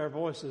we lift our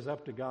voices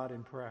up to God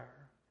in prayer,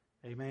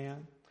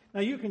 amen.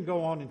 Now you can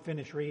go on and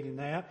finish reading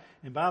that,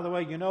 and by the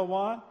way, you know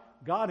what?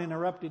 God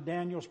interrupted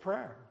Daniel's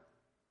prayer.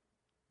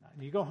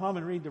 You go home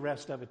and read the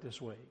rest of it this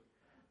week.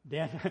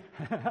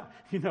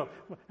 Daniel,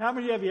 how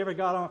many of you ever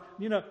got on,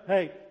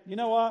 hey, you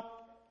know what?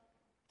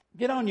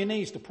 Get on your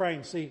knees to pray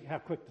and see how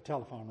quick the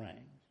telephone rings.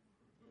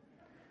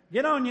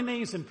 Get on your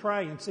knees and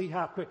pray and see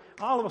how quick.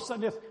 All of a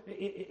sudden,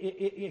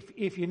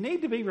 if you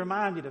need to be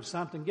reminded of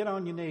something, get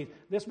on your knees.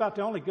 This is about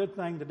the only good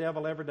thing the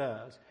devil ever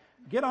does.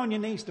 Get on your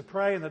knees to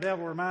pray and the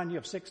devil will remind you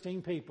of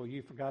 16 people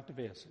you forgot to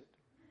visit.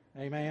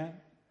 Amen?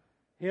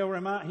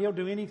 He'll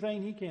do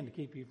anything he can to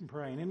keep you from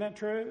praying. Isn't that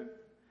true?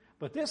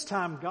 But this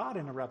time God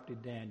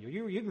interrupted Daniel.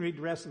 You can read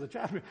the rest of the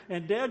chapter.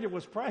 And Daniel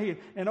was praying.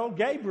 And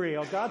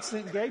Gabriel, God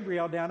sent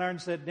Gabriel down there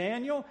and said,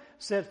 Daniel,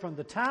 said from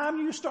the time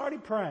you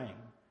started praying,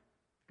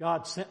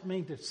 God sent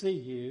me to see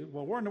you.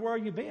 Well, where in the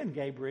world you been,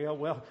 Gabriel?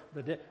 Well,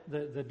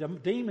 the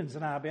demons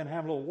and I have been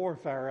having a little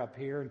warfare up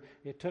here. And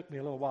it took me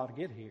a little while to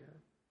get here.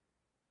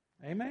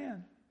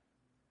 Amen.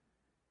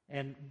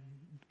 And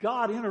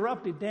God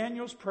interrupted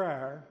Daniel's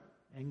prayer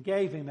and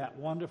gave him that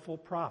wonderful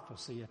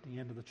prophecy at the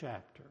end of the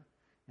chapter.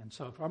 And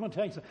so I'm going to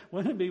tell you something.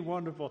 Wouldn't it be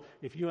wonderful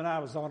if you and I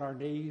was on our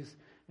knees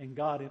and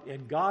God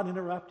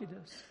interrupted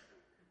us?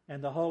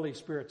 And the Holy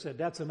Spirit said,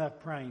 that's enough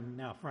praying.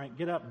 Now, Frank,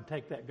 get up and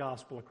take that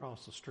gospel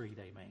across the street.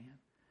 Amen.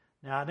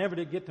 Now, I never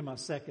did get to my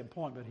second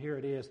point, but here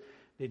it is.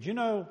 Did you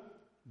know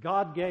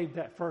God gave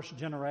that first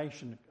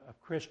generation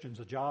of Christians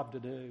a job to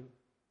do?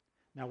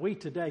 Now, we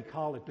today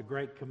call it the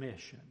Great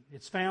Commission.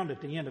 It's found at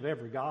the end of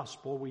every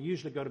gospel. We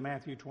usually go to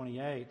Matthew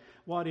 28.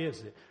 What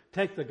is it?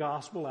 Take the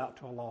gospel out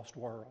to a lost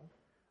world.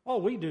 Oh,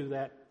 we do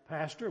that,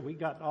 Pastor. We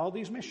got all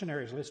these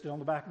missionaries listed on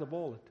the back of the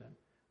bulletin.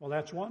 Well,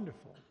 that's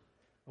wonderful.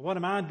 But what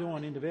am I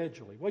doing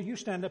individually? Well, you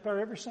stand up there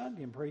every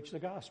Sunday and preach the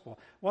gospel.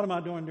 What am I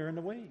doing during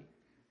the week?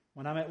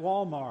 When I'm at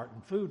Walmart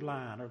and Food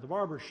Line or the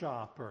barber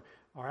shop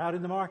or out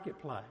in the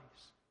marketplace.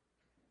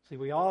 See,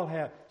 we all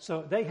have,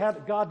 so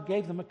God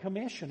gave them a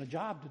commission, a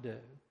job to do.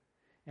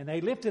 And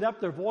they lifted up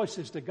their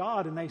voices to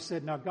God and they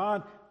said, now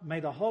God, may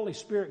the Holy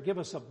Spirit give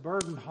us a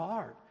burdened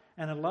heart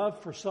and a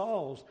love for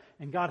souls.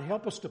 And God,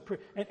 help us to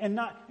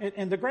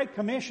and the Great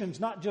Commission's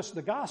not just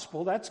the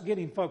gospel. That's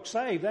getting folks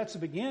saved. That's the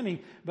beginning.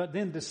 But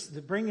then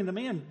bringing them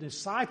in,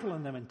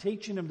 discipling them and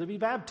teaching them to be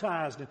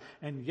baptized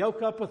and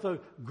yoke up with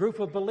a group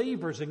of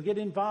believers and get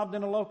involved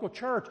in a local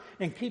church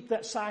and keep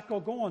that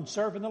cycle going,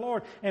 serving the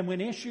Lord. And when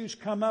issues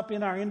come up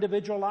in our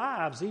individual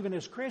lives, even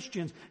as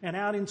Christians and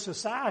out in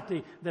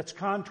society that's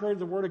contrary to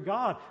the Word of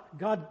God,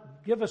 God,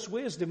 give us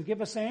wisdom, give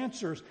us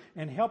answers,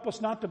 and help us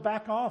not to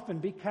back off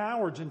and be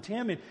cowards and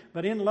timid.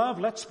 But in love,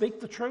 let's speak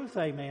the truth,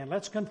 amen.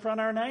 Let's confront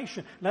our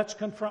nation. Let's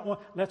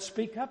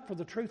speak up for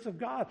the truth of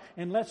God.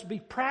 And let's be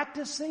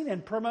practicing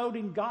and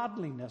promoting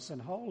godliness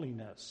and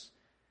holiness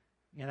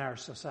in our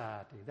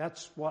society.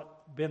 That's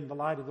what been the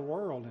light of the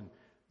world and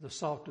the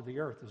salt of the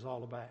earth is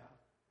all about.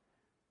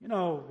 You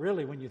know,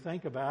 really, when you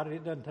think about it,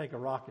 it doesn't take a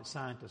rocket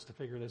scientist to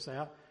figure this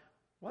out.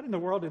 What in the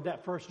world did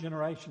that first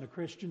generation of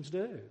Christians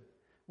do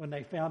when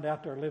they found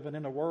out they're living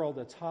in a world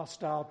that's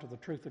hostile to the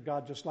truth of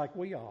God just like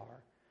we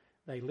are?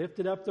 They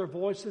lifted up their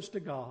voices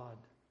to God,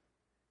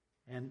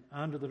 and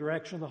under the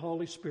direction of the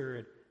Holy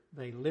Spirit,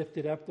 they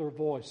lifted up their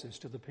voices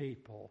to the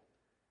people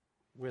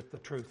with the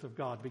truth of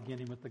God,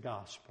 beginning with the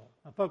gospel.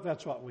 Now, folks,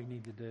 that's what we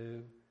need to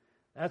do.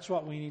 That's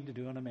what we need to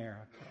do in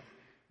America.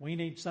 We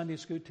need Sunday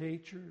school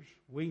teachers.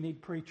 We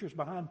need preachers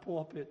behind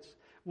pulpits.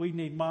 We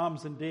need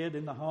moms and dads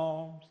in the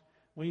homes.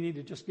 We need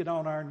to just get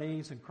on our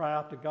knees and cry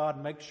out to God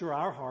and make sure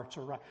our hearts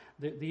are right.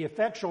 The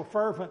effectual,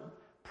 fervent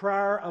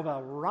prayer of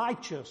a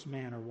righteous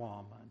man or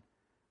woman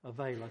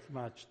availeth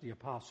much, the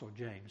Apostle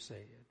James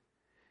said.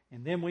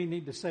 And then we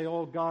need to say,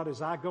 oh God,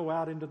 as I go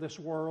out into this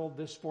world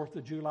this 4th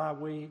of July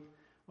week,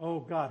 oh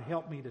God,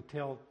 help me to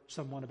tell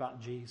someone about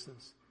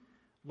Jesus.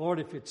 Lord,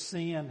 if it's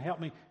sin,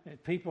 help me.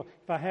 People,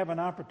 if I have an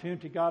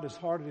opportunity, God, as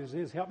hard as it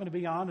is, help me to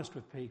be honest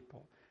with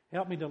people.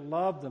 Help me to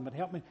love them, and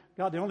help me.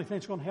 God, the only thing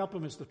that's going to help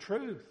them is the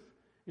truth.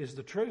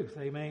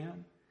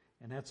 Amen.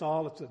 And that's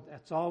all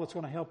that's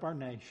going to help our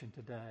nation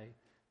today.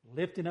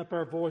 Lifting up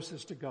our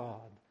voices to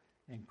God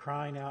and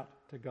crying out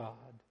to God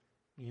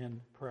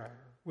in prayer.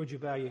 Would you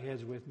bow your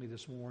heads with me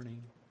this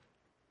morning?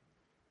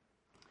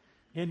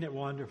 Isn't it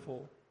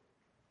wonderful?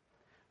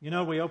 You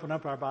know, we open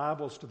up our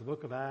Bibles to the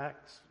book of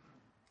Acts.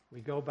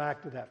 We go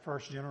back to that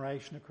first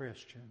generation of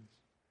Christians.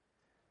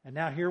 And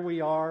now here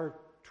we are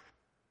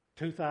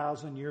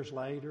 2,000 years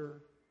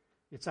later.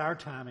 It's our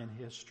time in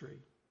history.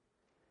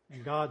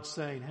 And God's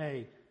saying,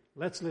 hey,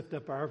 let's lift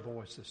up our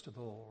voices to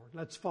the Lord.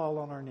 Let's fall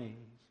on our knees.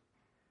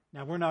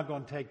 Now, we're not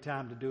going to take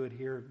time to do it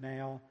here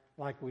now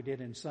like we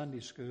did in Sunday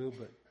school,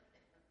 but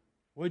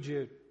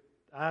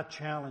I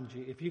challenge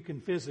you, if you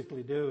can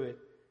physically do it,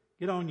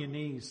 get on your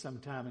knees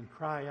sometime and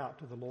cry out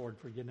to the Lord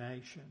for your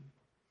nation.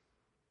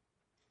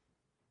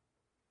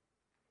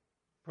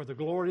 For the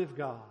glory of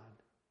God,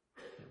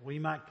 that we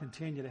might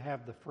continue to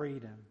have the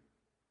freedom.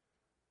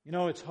 You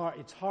know, it's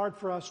hard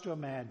for us to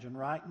imagine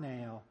right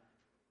now,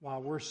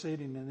 while we're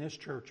sitting in this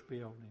church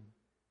building,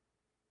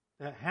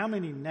 that how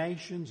many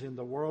nations in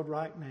the world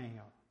right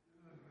now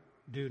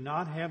do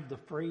not have the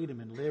freedom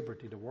and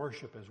liberty to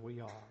worship as we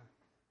are.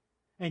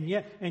 And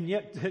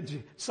yet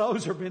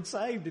souls are being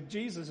saved, and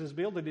Jesus is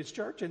building His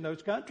church in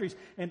those countries.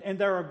 And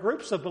there are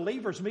groups of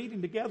believers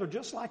meeting together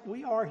just like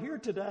we are here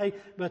today,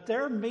 but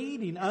they're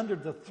meeting under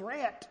the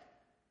threat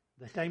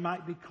that they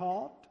might be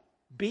caught,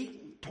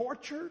 beaten,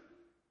 tortured,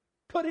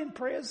 put in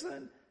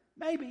prison,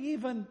 maybe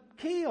even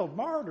killed,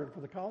 martyred for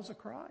the cause of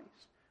Christ.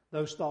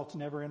 Those thoughts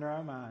never enter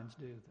our minds,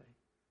 do they?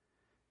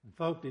 And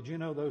folk, did you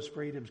know those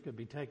freedoms could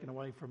be taken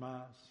away from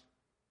us?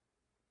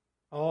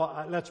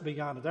 Oh, let's be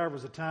honest. There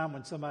was a time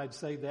when somebody'd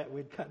say that,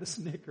 we'd kind of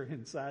snicker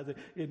inside.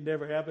 It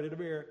never happened in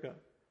America.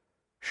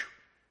 Whew.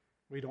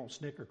 We don't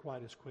snicker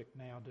quite as quick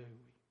now, do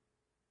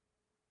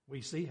we?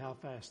 We see how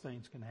fast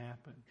things can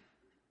happen.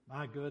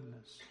 My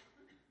goodness.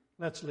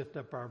 Let's lift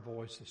up our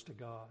voices to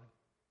God.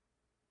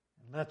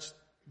 And let's,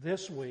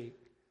 this week,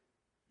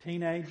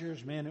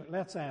 teenagers, men,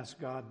 let's ask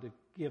God to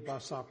give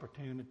us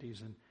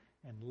opportunities and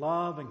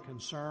love and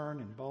concern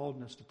and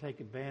boldness to take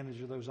advantage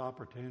of those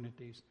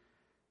opportunities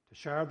to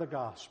share the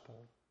gospel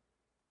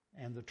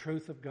and the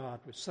truth of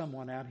God with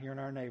someone out here in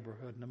our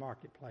neighborhood in the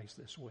marketplace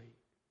this week.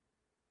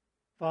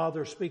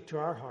 Father, speak to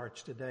our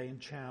hearts today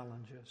and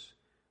challenge us.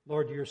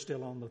 Lord, you're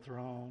still on the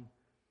throne.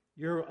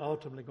 You're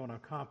ultimately going to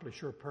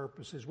accomplish your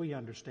purposes. We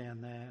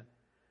understand that.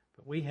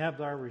 But we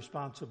have our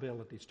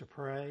responsibilities to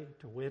pray,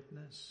 to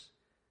witness,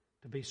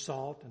 to be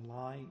salt and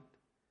light.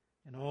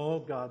 And oh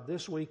God,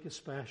 this week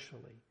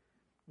especially,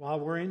 while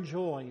we're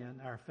enjoying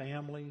our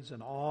families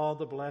and all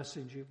the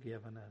blessings you've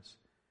given us,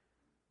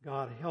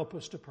 God, help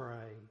us to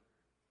pray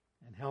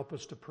and help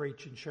us to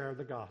preach and share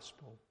the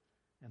gospel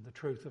and the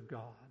truth of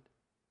God.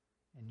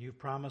 And you've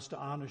promised to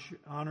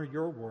honor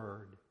your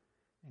word.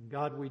 And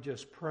God, we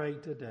just pray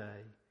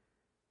today,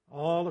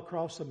 all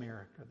across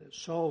America, that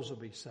souls will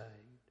be saved,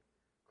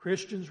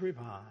 Christians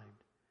revived,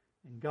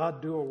 and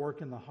God, do a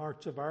work in the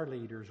hearts of our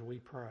leaders, we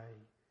pray,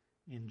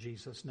 in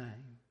Jesus'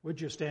 name. Would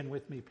you stand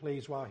with me,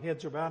 please, while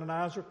heads are bowed and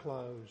eyes are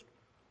closed?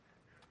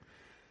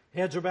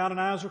 Heads are bowed and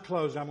eyes are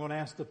closed. I'm going to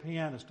ask the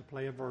pianist to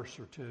play a verse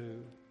or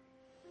two.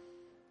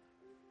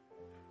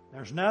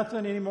 There's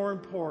nothing any more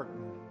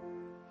important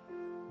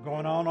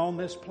going on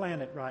this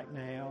planet right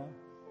now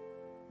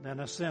than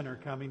a sinner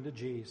coming to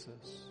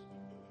Jesus.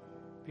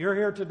 If you're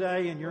here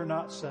today and you're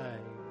not saved,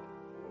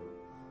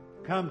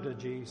 come to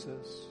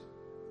Jesus.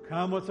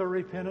 Come with a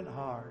repentant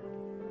heart.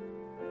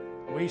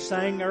 We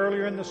sang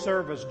earlier in the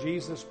service,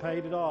 Jesus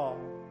paid it all.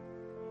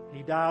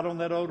 He died on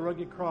that old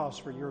rugged cross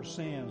for your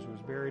sins,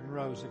 was buried and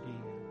rose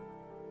again.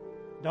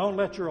 Don't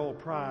let your old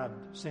pride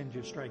send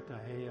you straight to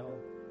hell.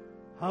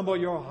 Humble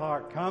your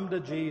heart. Come to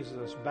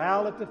Jesus.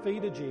 Bow at the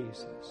feet of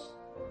Jesus.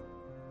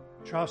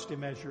 Trust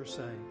Him as your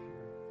Savior.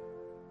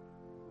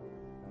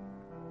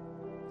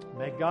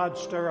 May God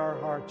stir our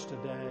hearts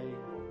today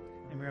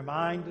and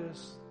remind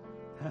us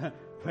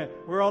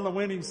we're on the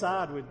winning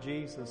side with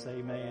Jesus.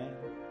 Amen.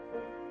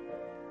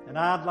 And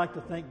I'd like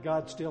to think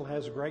God still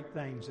has great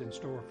things in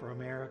store for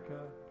America,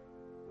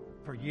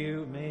 for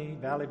you, me,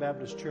 Valley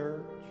Baptist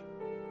Church.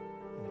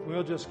 And if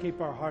we'll just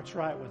keep our hearts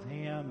right with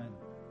Him and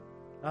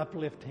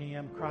uplift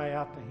Him, cry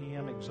out to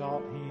Him,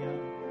 exalt Him,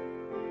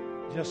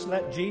 just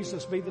let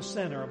Jesus be the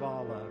center of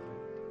all of it.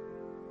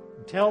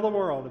 And tell the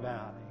world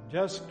about Him.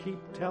 Just keep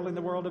telling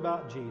the world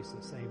about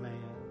Jesus.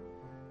 Amen.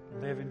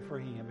 Living for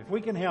Him. If we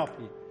can help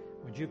you,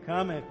 would you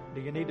come?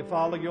 Do you need to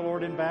follow your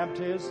Lord in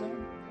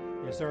baptism?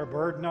 Is there a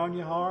burden on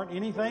your heart?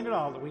 Anything at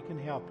all that we can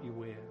help you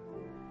with?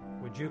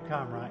 Would you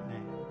come right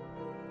now?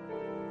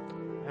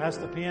 Ask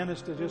the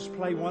pianist to just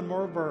play one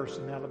more verse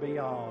and that'll be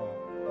all.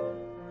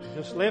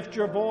 Just lift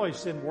your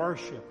voice in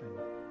worship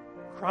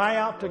and cry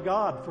out to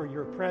God for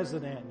your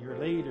president, your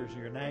leaders,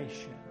 your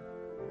nation.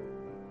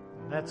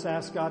 And let's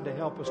ask God to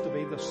help us to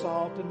be the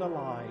salt and the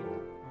light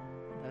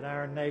that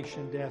our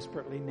nation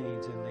desperately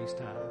needs in these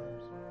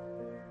times.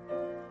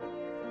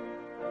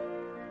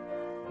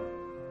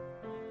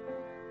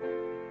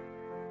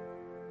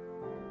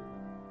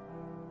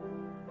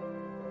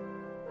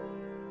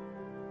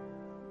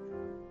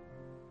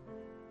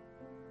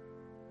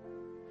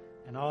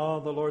 And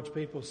all the Lord's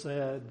people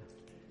said,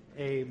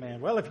 amen.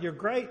 Well, if you're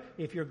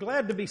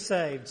glad to be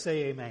saved,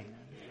 say amen.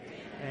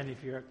 And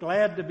if you're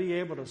glad to be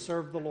able to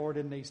serve the Lord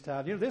in these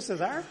times, this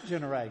is our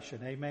generation,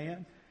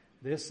 amen.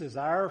 This is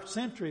our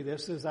century.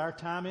 This is our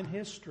time in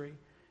history.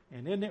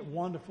 And isn't it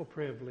wonderful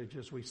privilege,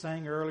 as we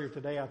sang earlier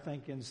today, I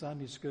think in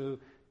Sunday school,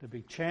 to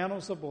be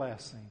channels of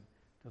blessing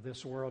to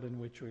this world in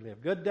which we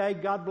live. Good day.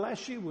 God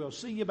bless you. We'll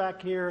see you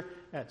back here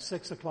at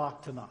 6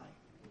 o'clock tonight.